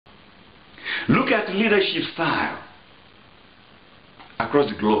Look at leadership style across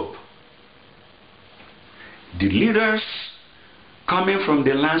the globe. The leaders coming from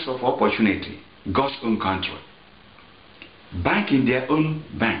the lands of opportunity, God's own country, bank in their own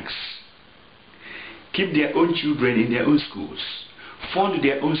banks, keep their own children in their own schools, fund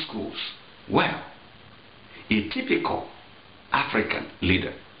their own schools. Well, a typical African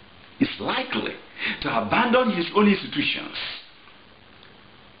leader is likely to abandon his own institutions,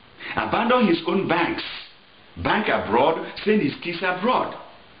 abandon his own banks, bank abroad, send his kids abroad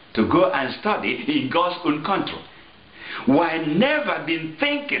to go and study in God's own country, while never been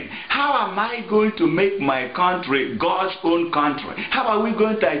thinking, how am I going to make my country God's own country? How are we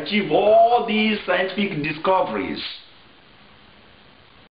going to achieve all these scientific discoveries?